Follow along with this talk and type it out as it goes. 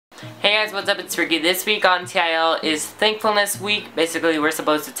Hey guys, what's up? It's Ricky. This week on TIL is Thankfulness Week. Basically, we're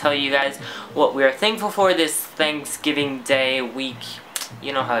supposed to tell you guys what we are thankful for this Thanksgiving Day week.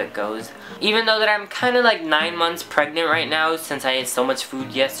 You know how it goes. Even though that I'm kind of like 9 months pregnant right now since I ate so much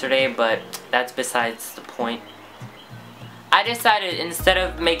food yesterday, but that's besides the point. I decided instead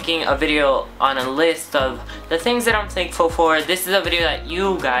of making a video on a list of the things that I'm thankful for, this is a video that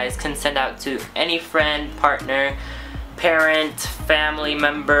you guys can send out to any friend, partner, parent, family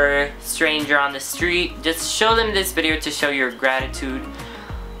member, stranger on the street. Just show them this video to show your gratitude.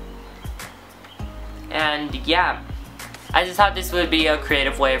 And yeah, I just thought this would be a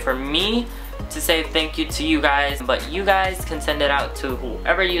creative way for me to say thank you to you guys, but you guys can send it out to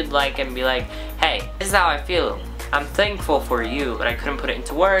whoever you'd like and be like, hey, this is how I feel. I'm thankful for you, but I couldn't put it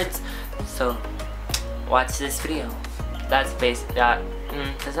into words, so watch this video. That's basic.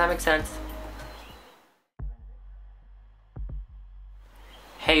 Does that make sense?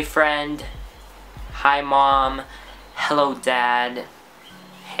 Hey friend, hi mom, hello dad,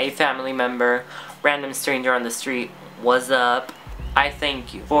 hey family member, random stranger on the street, what's up? I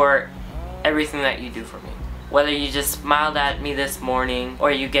thank you for everything that you do for me. Whether you just smiled at me this morning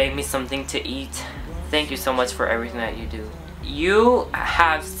or you gave me something to eat, thank you so much for everything that you do. You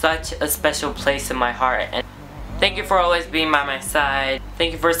have such a special place in my heart, and thank you for always being by my side.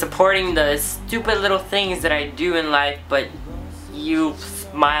 Thank you for supporting the stupid little things that I do in life, but you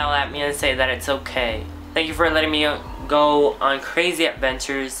smile at me and say that it's okay. Thank you for letting me go on crazy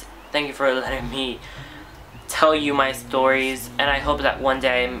adventures. Thank you for letting me tell you my stories, and I hope that one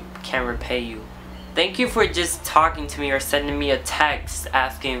day I can repay you. Thank you for just talking to me or sending me a text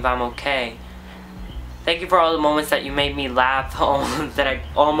asking if I'm okay. Thank you for all the moments that you made me laugh that I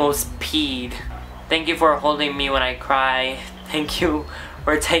almost peed. Thank you for holding me when I cry. Thank you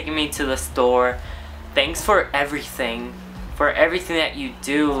for taking me to the store. Thanks for everything. For everything that you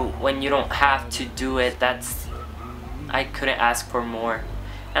do when you don't have to do it. I couldn't ask for more.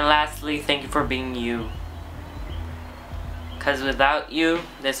 And lastly, thank you for being you. Because without you,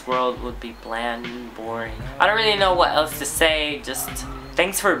 this world would be bland and boring. I don't really know what else to say, just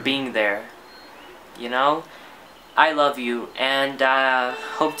thanks for being there. You know? I love you, and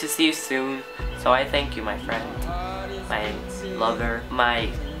hope to see you soon. So I thank you, my friend, my lover, my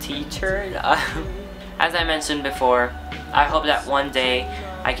teacher. As I mentioned before, I hope that one day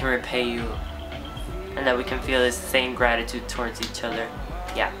I can repay you and that we can feel the same gratitude towards each other.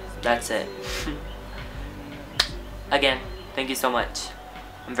 Yeah, that's it. Again, thank you so much.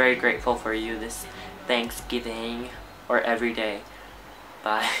 I'm very grateful for you this Thanksgiving or every day.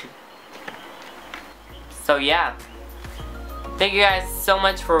 Bye. So yeah, thank you guys so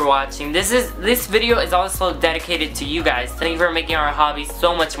much for watching. This video is also dedicated to you guys. Thank you for making our hobby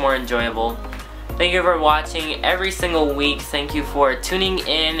so much more enjoyable. Thank you for watching every single week. Thank you for tuning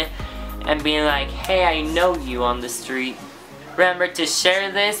in and being like, hey, I know you on the street. Remember to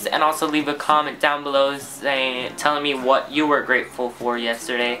share this and also leave a comment down below telling me what you were grateful for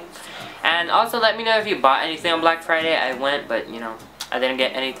yesterday. And also let me know if you bought anything on Black Friday. I went, but you know, I didn't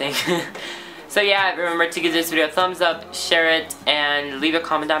get anything. So yeah, remember to give this video a thumbs up, share it, and leave a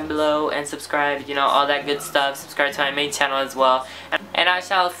comment down below, and subscribe, you know, all that good stuff. Subscribe to my main channel as well. And I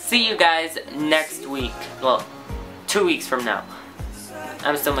shall see you guys next week. Well, 2 weeks from now.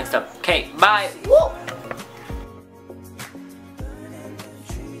 I'm still mixed up. Okay, bye! Woo!